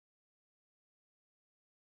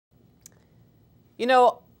You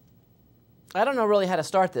know, I don't know really how to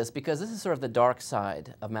start this because this is sort of the dark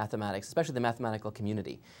side of mathematics, especially the mathematical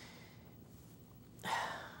community.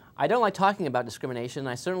 I don't like talking about discrimination.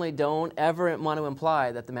 I certainly don't ever want to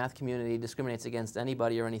imply that the math community discriminates against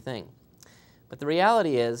anybody or anything. But the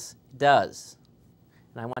reality is, it does.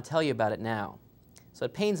 And I want to tell you about it now. So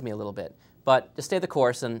it pains me a little bit. But just stay the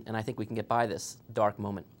course, and I think we can get by this dark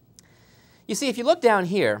moment. You see, if you look down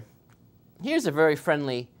here, here's a very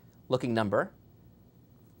friendly looking number.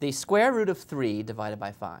 The square root of 3 divided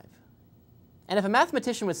by 5. And if a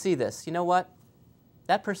mathematician would see this, you know what?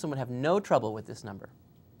 That person would have no trouble with this number.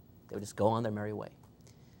 They would just go on their merry way.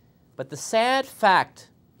 But the sad fact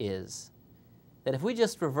is that if we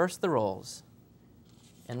just reversed the roles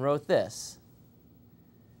and wrote this,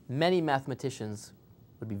 many mathematicians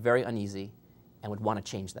would be very uneasy and would want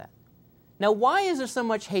to change that. Now, why is there so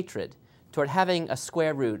much hatred toward having a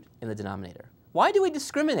square root in the denominator? Why do we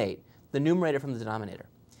discriminate the numerator from the denominator?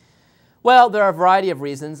 Well, there are a variety of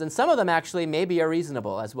reasons, and some of them actually maybe are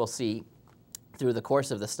reasonable, as we'll see through the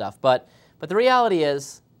course of this stuff. But the reality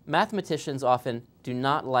is, mathematicians often do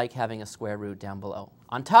not like having a square root down below.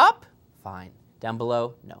 On top, fine. Down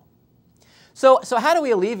below, no. So how do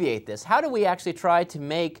we alleviate this? How do we actually try to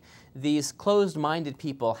make these closed-minded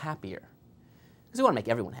people happier? Because we want to make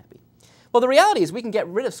everyone happy. Well, the reality is we can get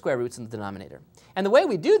rid of square roots in the denominator. And the way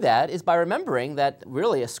we do that is by remembering that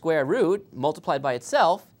really a square root multiplied by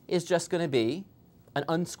itself is just going to be an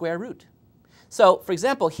unsquare root. So, for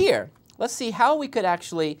example, here, let's see how we could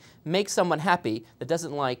actually make someone happy that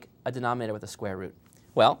doesn't like a denominator with a square root.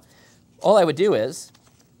 Well, all I would do is,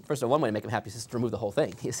 first of all, one way to make them happy is just to remove the whole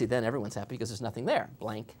thing. You see, then everyone's happy because there's nothing there.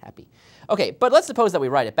 Blank, happy. OK, but let's suppose that we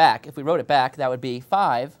write it back. If we wrote it back, that would be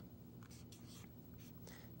 5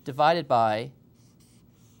 divided by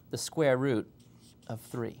the square root of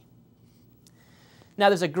 3. Now,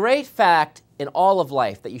 there's a great fact in all of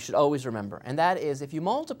life that you should always remember, and that is if you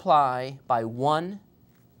multiply by 1,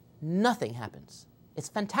 nothing happens. It's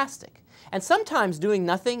fantastic. And sometimes doing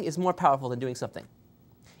nothing is more powerful than doing something.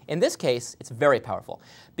 In this case, it's very powerful,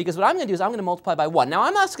 because what I'm going to do is I'm going to multiply by 1. Now,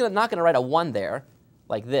 I'm not going to write a 1 there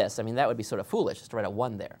like this. I mean, that would be sort of foolish just to write a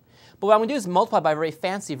 1 there. But what I'm going to do is multiply by a very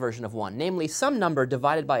fancy version of 1, namely some number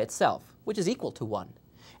divided by itself, which is equal to 1.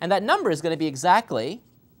 And that number is going to be exactly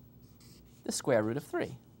the square root of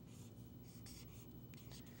 3.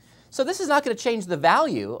 So this is not going to change the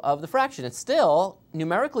value of the fraction. It's still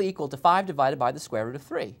numerically equal to 5 divided by the square root of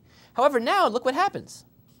 3. However, now look what happens.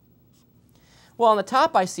 Well, on the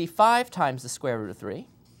top, I see 5 times the square root of 3.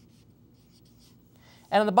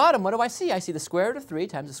 And on the bottom, what do I see? I see the square root of 3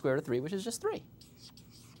 times the square root of 3, which is just 3.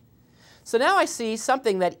 So now I see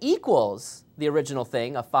something that equals the original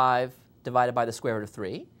thing of 5 divided by the square root of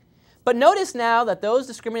 3. But notice now that those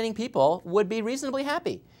discriminating people would be reasonably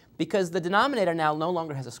happy, because the denominator now no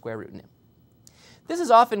longer has a square root in it. This is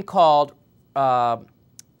often called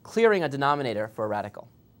clearing a denominator for a radical.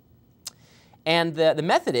 And the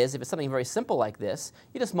method is, if it's something very simple like this,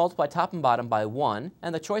 you just multiply top and bottom by 1,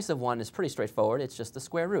 and the choice of 1 is pretty straightforward. It's just the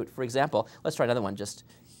square root. For example, let's try another one just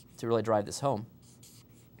to really drive this home.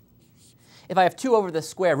 If I have 2 over the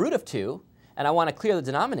square root of 2, and I want to clear the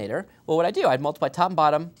denominator, well, what I do, I'd multiply top and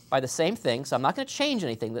bottom by the same thing, so I'm not going to change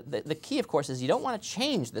anything. The key, of course, is you don't want to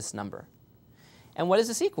change this number. And what does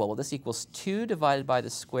this equal? Well, this equals 2 divided by the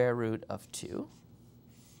square root of 2.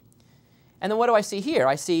 And then what do I see here?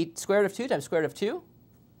 I see square root of 2 times square root of 2.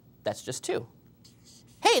 That's just 2.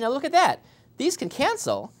 Hey, now look at that. These can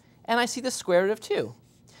cancel, and I see the square root of 2.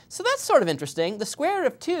 So that's sort of interesting. The square root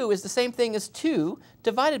of 2 is the same thing as 2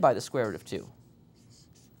 divided by the square root of 2.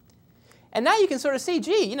 And now you can sort of see,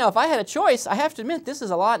 gee, you know, if I had a choice, I have to admit this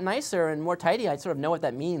is a lot nicer and more tidy. I'd sort of know what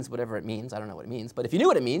that means, whatever it means. I don't know what it means. But if you knew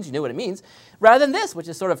what it means, you knew what it means. Rather than this, which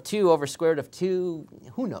is sort of 2 over square root of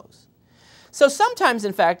 2, who knows? So sometimes,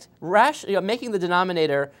 in fact, making the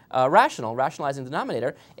denominator rational, rationalizing the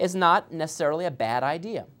denominator, is not necessarily a bad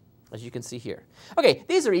idea, as you can see here. OK,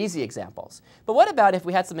 these are easy examples. But what about if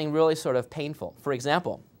we had something really sort of painful? For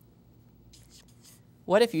example,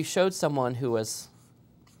 what if you showed someone who was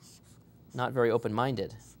not very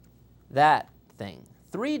open-minded that thing,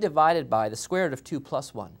 3 divided by the square root of 2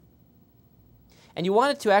 plus 1. And you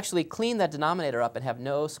wanted to actually clean that denominator up and have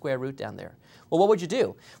no square root down there. Well, what would you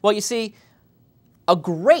do? Well, you see, a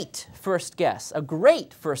great first guess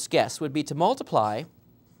would be to multiply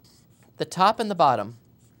the top and the bottom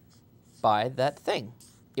by that thing.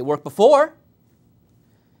 It worked before.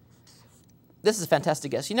 This is a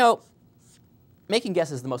fantastic guess. You know, making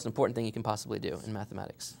guesses is the most important thing you can possibly do in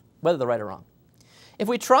mathematics, whether they're right or wrong. If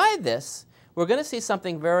we try this, we're going to see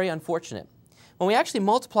something very unfortunate. When we actually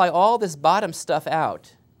multiply all this bottom stuff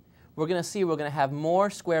out, we're going to see we're going to have more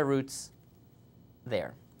square roots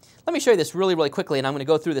there. Let me show you this really, really quickly, and I'm going to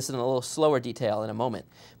go through this in a little slower detail in a moment.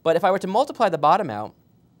 But if I were to multiply the bottom out,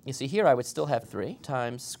 you see here I would still have 3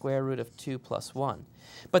 times square root of 2 plus 1.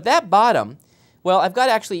 But that bottom, well, I've got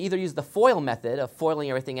to actually either use the FOIL method of foiling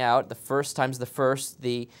everything out, the first times the first,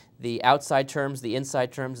 the outside terms, the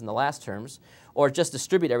inside terms, and the last terms, or just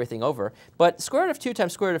distribute everything over. But square root of 2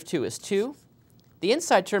 times square root of 2 is 2. The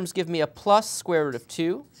inside terms give me a plus square root of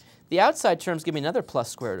 2. The outside terms give me another plus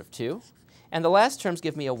square root of 2. And the last terms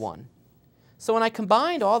give me a 1. So when I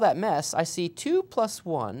combined all that mess, I see 2 plus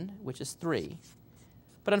 1, which is 3.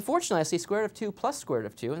 But unfortunately, I see square root of 2 plus square root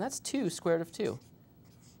of 2, and that's 2 square root of 2.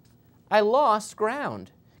 I lost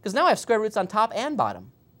ground, because now I have square roots on top and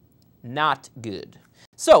bottom. Not good.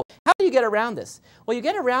 So how do you get around this? Well, you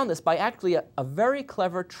get around this by actually a very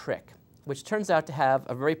clever trick, which turns out to have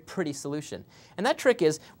a very pretty solution. And that trick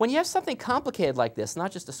is, when you have something complicated like this,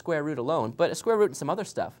 not just a square root alone, but a square root and some other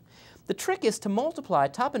stuff, the trick is to multiply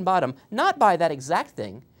top and bottom, not by that exact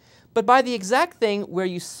thing, but by the exact thing where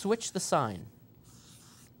you switch the sign.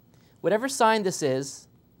 Whatever sign this is,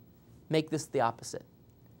 make this the opposite.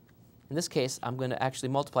 In this case, I'm going to actually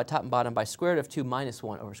multiply top and bottom by square root of 2 minus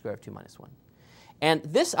 1 over square root of 2 minus 1. And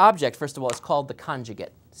this object, first of all, is called the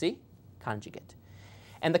conjugate. See? Conjugate.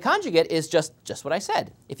 And the conjugate is just what I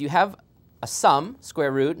said. If you have a sum,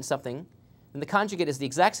 square root, and something, then the conjugate is the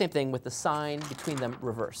exact same thing with the sign between them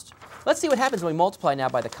reversed. Let's see what happens when we multiply now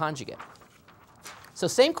by the conjugate. So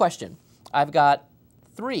same question. I've got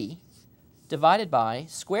 3 divided by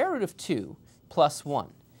square root of 2 plus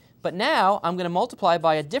 1. But now I'm going to multiply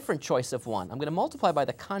by a different choice of 1. I'm going to multiply by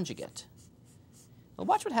the conjugate. Well,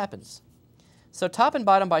 watch what happens. So top and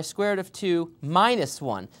bottom by square root of 2 minus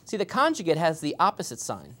 1. See, the conjugate has the opposite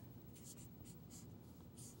sign.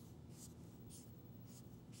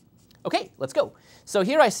 OK, let's go. So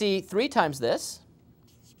here I see 3 times this.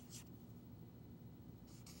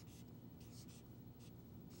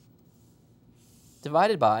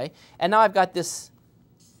 Divided by, and now I've got this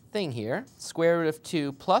thing here, square root of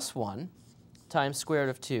 2 plus 1 times square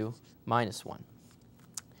root of 2 minus 1.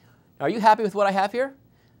 Now, are you happy with what I have here?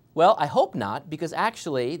 Well, I hope not, because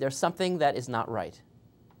actually there's something that is not right.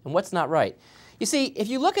 And what's not right? You see, if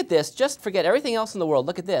you look at this, just forget everything else in the world,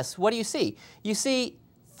 look at this, what do you see? You see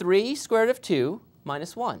 3 square root of 2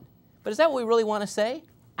 minus 1. But is that what we really want to say?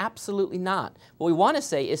 Absolutely not. What we want to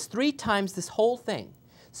say is 3 times this whole thing.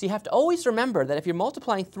 So you have to always remember that if you're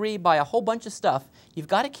multiplying 3 by a whole bunch of stuff, you've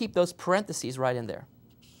got to keep those parentheses right in there.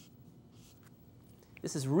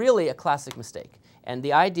 This is really a classic mistake. And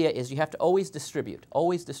the idea is you have to always distribute,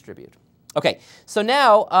 always distribute. OK, so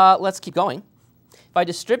now let's keep going. If I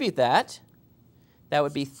distribute that, that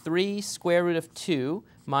would be 3 square root of 2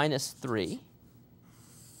 minus 3.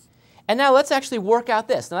 And now let's actually work out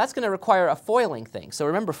this. Now that's going to require a foiling thing. So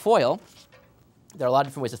remember FOIL. There are a lot of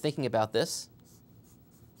different ways of thinking about this.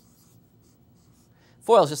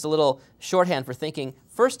 FOIL is just a little shorthand for thinking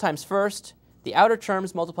first times first, the outer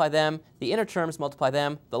terms multiply them, the inner terms multiply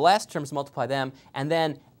them, the last terms multiply them, and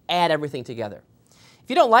then add everything together. If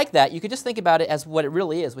you don't like that, you could just think about it as what it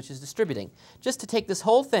really is, which is distributing. Just to take this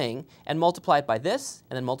whole thing and multiply it by this,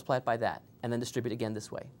 and then multiply it by that, and then distribute again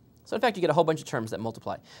this way. So in fact, you get a whole bunch of terms that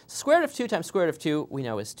multiply. So square root of 2 times square root of 2 we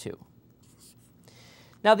know is 2.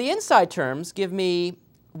 Now the inside terms give me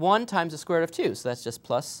 1 times the square root of 2, so that's just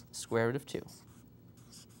plus square root of 2.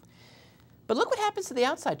 But look what happens to the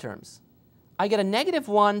outside terms. I get a negative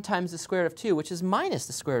 1 times the square root of 2, which is minus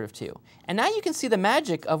the square root of 2. And now you can see the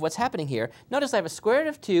magic of what's happening here. Notice I have a square root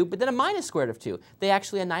of 2, but then a minus square root of 2. They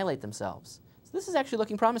actually annihilate themselves. So this is actually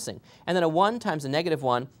looking promising. And then a 1 times a negative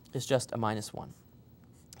 1 is just a minus 1.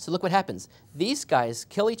 So look what happens. These guys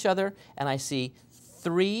kill each other, and I see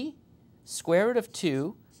 3 square root of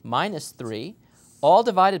 2 minus 3, all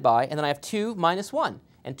divided by, and then I have 2 minus 1.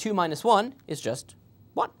 And 2 minus 1 is just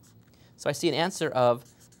 1. So I see an answer of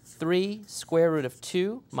 3 square root of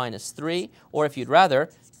 2 minus 3, or if you'd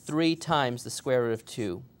rather, 3 times the square root of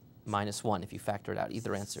 2 minus 1 if you factor it out.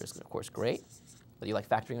 Either answer is, of course, great, whether you like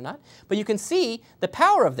factoring or not. But you can see the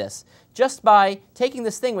power of this. Just by taking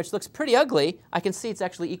this thing, which looks pretty ugly, I can see it's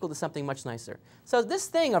actually equal to something much nicer. So this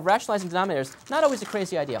thing of rationalizing denominators, not always a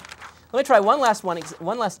crazy idea. Let me try one last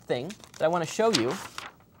thing that I want to show you.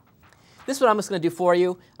 This is what I'm just going to do for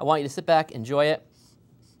you. I want you to sit back, enjoy it.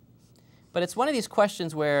 But it's one of these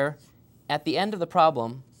questions where, at the end of the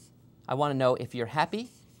problem, I want to know if you're happy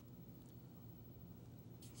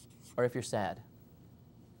or if you're sad.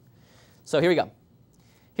 So here we go.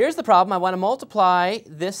 Here's the problem. I want to multiply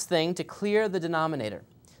this thing to clear the denominator.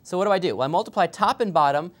 So what do? Well, I multiply top and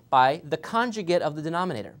bottom by the conjugate of the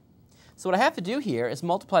denominator. So what I have to do here is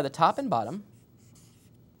multiply the top and bottom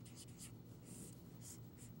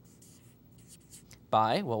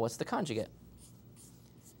by, well, what's the conjugate?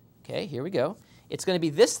 Okay, here we go. It's going to be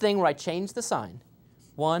this thing where I change the sign,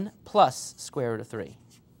 1 plus square root of 3.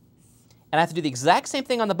 And I have to do the exact same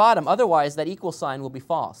thing on the bottom, otherwise that equal sign will be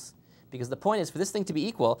false. Because the point is, for this thing to be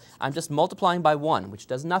equal, I'm just multiplying by 1, which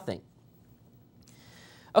does nothing.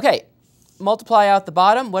 Okay, multiply out the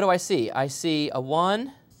bottom. What do I see? I see a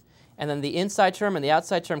 1, and then the inside term and the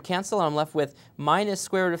outside term cancel, and I'm left with minus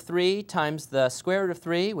square root of 3 times the square root of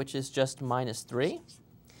 3, which is just minus 3.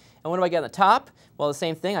 And what do I get on the top? Well, the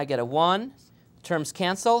same thing. I get a 1, terms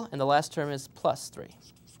cancel, and the last term is plus 3.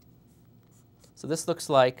 So this looks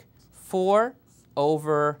like 4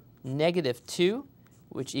 over negative 2,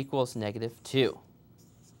 which equals negative 2.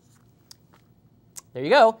 There you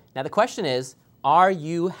go. Now the question is, are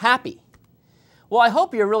you happy? Well, I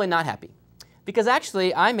hope you're really not happy, because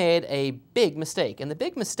actually I made a big mistake, and the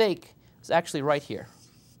big mistake was actually right here.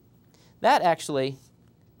 That actually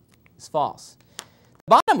is false.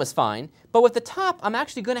 The bottom was fine, but with the top, I'm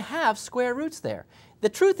actually going to have square roots there. The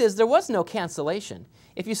truth is there was no cancellation.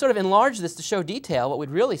 If you sort of enlarge this to show detail, what we'd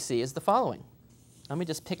really see is the following. Let me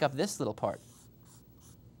just pick up this little part.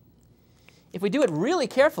 If we do it really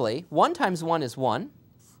carefully, 1 times 1 is 1,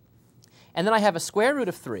 and then I have a square root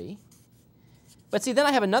of 3. But see, then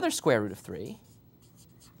I have another square root of 3,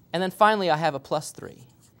 and then finally I have a plus 3.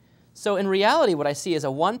 So in reality, what I see is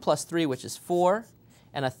a 1 plus 3, which is 4,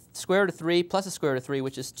 and a square root of 3 plus a square root of 3,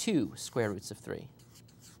 which is 2 square roots of 3.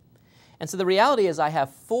 And so the reality is I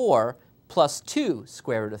have 4 plus 2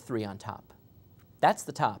 square root of 3 on top. That's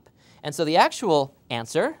the top. And so the actual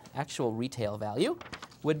answer, actual retail value,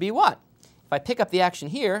 would be what? If I pick up the action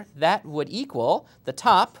here, that would equal the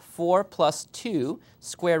top, 4 plus 2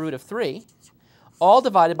 square root of 3, all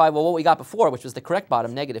divided by, well, what we got before, which was the correct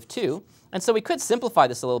bottom, negative 2. And so we could simplify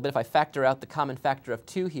this a little bit. If I factor out the common factor of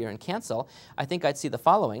 2 here and cancel, I think I'd see the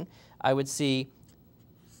following. I would see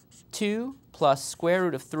 2 plus square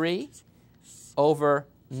root of 3 over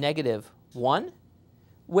negative 1,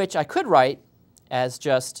 which I could write as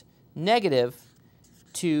just negative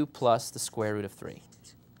 2 plus the square root of 3.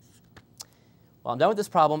 Well, I'm done with this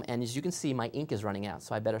problem, and as you can see, my ink is running out,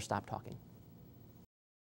 so I better stop talking.